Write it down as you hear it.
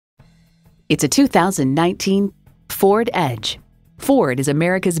It's a 2019 Ford Edge. Ford is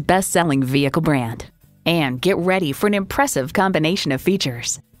America's best-selling vehicle brand. And get ready for an impressive combination of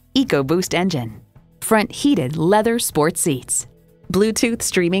features. EcoBoost engine, front heated leather sports seats, Bluetooth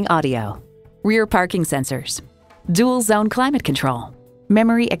streaming audio, rear parking sensors, dual zone climate control,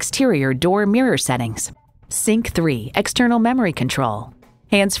 memory exterior door mirror settings, Sync 3 external memory control,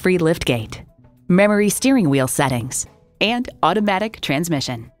 hands-free liftgate, memory steering wheel settings, and automatic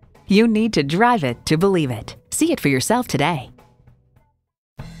transmission. You need to drive it to believe it. See it for yourself today.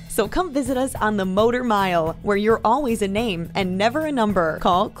 So come visit us on the Motor Mile, where you're always a name and never a number.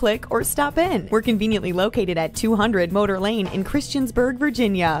 Call, click, or stop in. We're conveniently located at 200 Motor Lane in Christiansburg,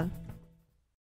 Virginia.